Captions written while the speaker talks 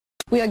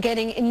We are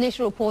getting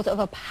initial reports of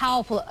a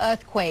powerful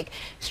earthquake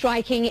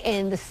striking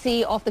in the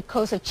sea off the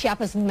coast of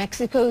Chiapas,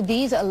 Mexico.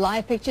 These are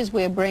live pictures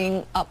we're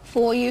bringing up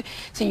for you,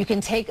 so you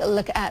can take a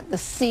look at the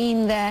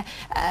scene there.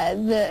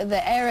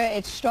 The area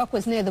it struck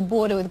was near the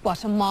border with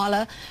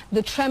Guatemala.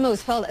 The tremor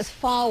was felt as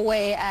far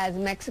away as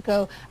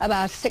Mexico,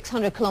 about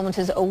 600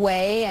 kilometers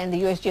away, and the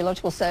U.S.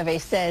 Geological Survey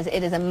says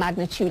it is a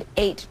magnitude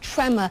 8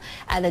 tremor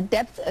at a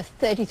depth of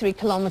 33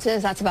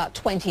 kilometers. That's about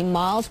 20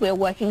 miles. We're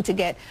working to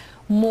get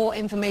more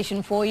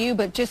information for you,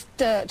 but just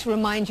to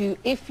remind you,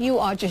 if you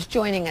are just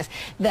joining us,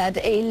 that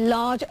a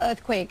large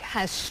earthquake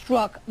has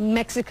struck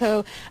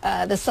Mexico,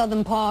 the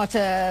southern part,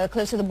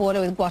 close to the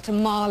border with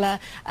Guatemala.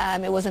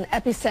 It was an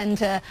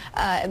epicenter.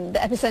 The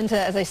epicenter,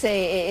 as I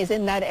say, is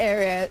in that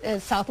area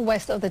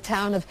southwest of the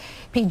town of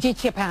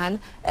Pijichipan,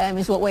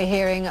 is what we're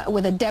hearing,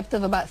 with a depth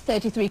of about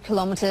 33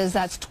 kilometers.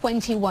 That's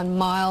 21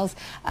 miles.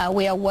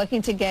 We are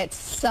working to get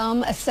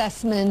some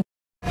assessment.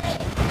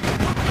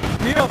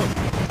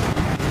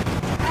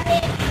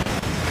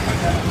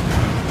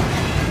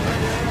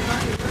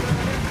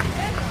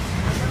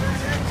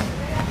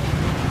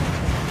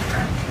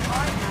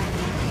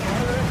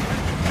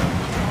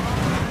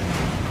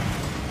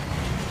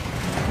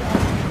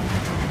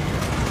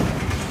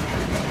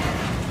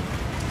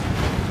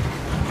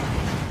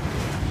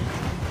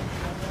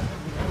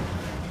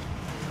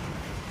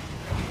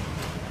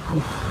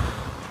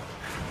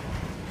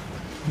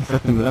 Está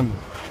temblando.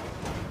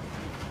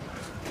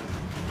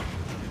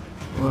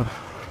 Wow.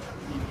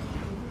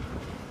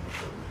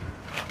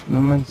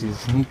 No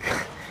manches, Nick.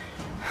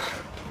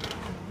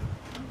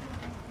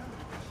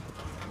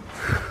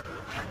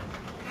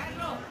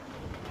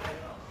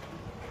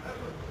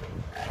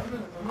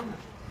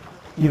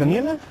 ¿Y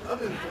Daniela?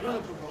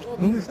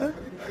 ¿Dónde está?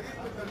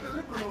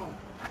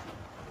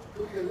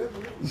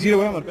 Sí, le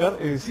voy a marcar.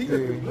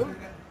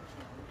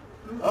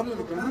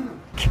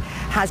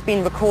 Has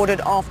been recorded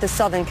off the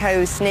southern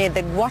coast near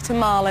the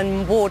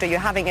Guatemalan border. You're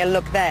having a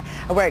look there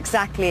where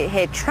exactly it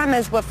hit.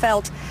 Tremors were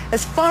felt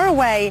as far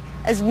away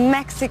as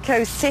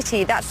Mexico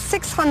City. That's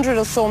 600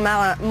 or so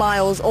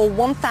miles or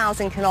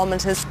 1,000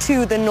 kilometers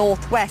to the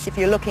northwest if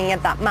you're looking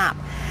at that map.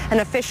 An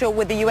official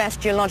with the U.S.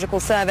 Geological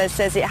Survey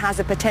says it has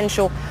a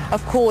potential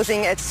of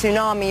causing a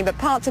tsunami, but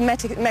parts of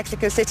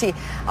Mexico City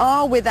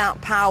are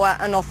without power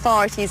and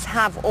authorities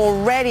have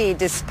already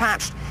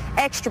dispatched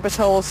extra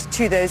patrols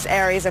to those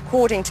areas,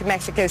 according to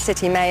Mexico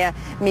City Mayor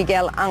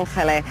Miguel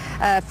Angele.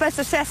 First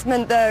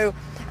assessment, though,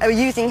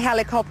 using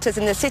helicopters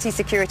and the city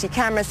security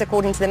cameras,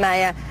 according to the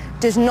mayor,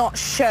 does not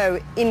show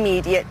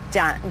immediate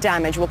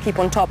damage. We'll keep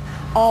on top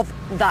of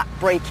that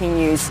breaking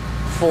news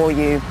for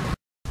you.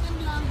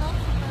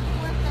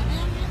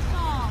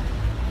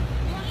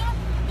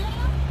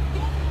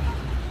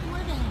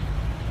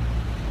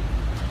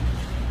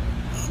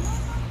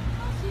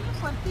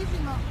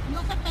 No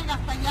se pega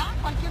hasta allá,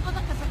 cualquier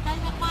cosa que se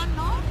caiga, Juan,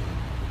 ¿no?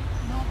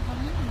 No,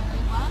 conmigo me da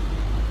igual.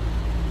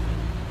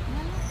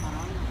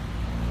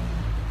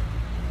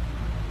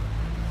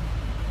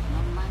 No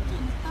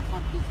manchen, está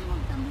fortísimo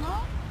el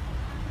temblor.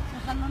 Se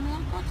jalonea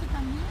el coche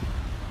también.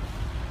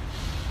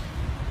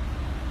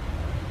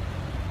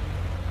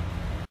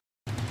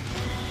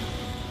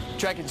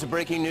 Tracking some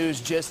breaking news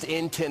just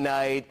in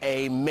tonight.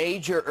 A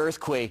major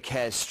earthquake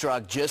has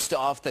struck just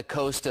off the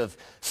coast of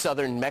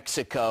southern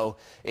Mexico.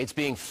 It's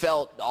being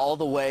felt all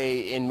the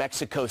way in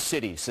Mexico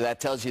City. So that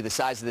tells you the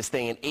size of this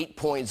thing. An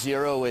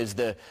 8.0 is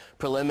the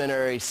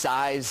preliminary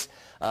size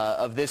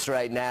of this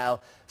right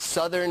now.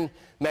 Southern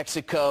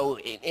Mexico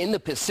in the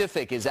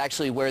Pacific is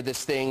actually where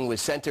this thing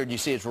was centered. You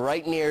see it's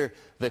right near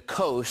the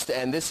coast,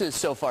 and this is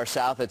so far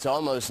south it's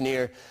almost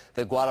near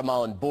the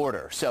Guatemalan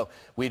border. So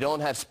we don't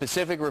have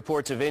specific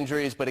reports of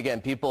injuries, but again,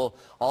 people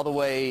all the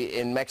way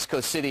in Mexico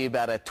City,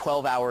 about a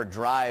 12-hour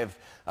drive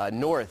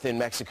north in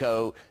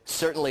Mexico,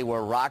 certainly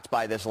were rocked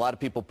by this. A lot of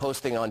people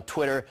posting on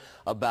Twitter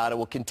about it.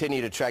 We'll continue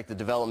to track the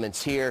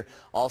developments here.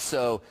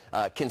 Also,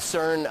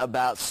 concern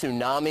about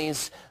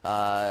tsunamis.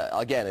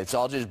 Again, it's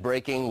all just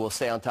breaking. We'll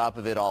stay on top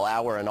of it all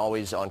hour and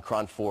always on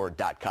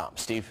cron4.com.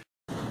 Steve?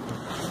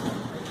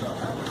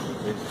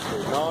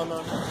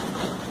 No.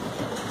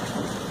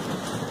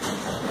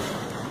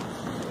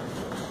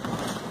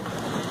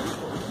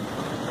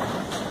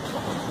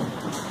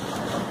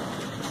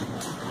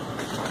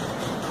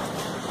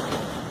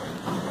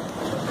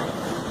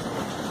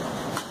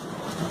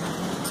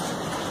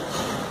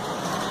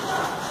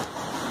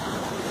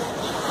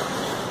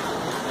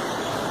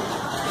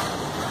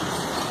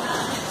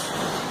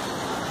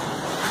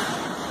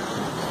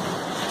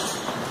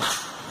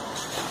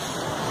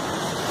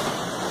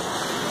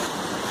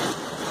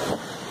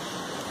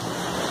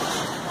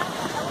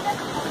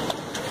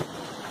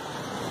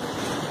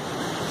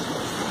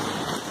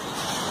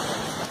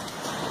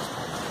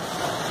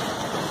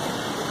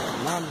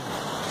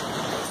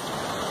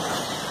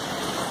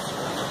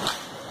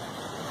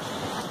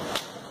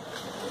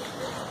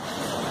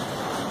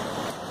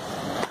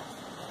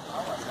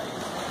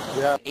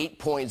 Yeah.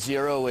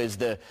 8.0 is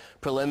the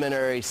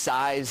preliminary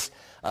size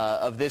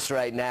of this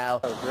right now.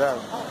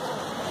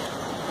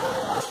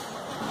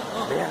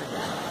 Yeah.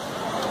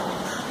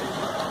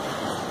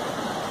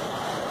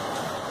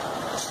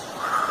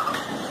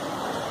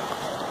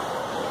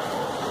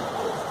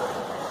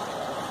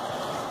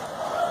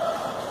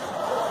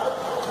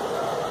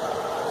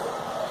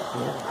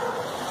 Yeah.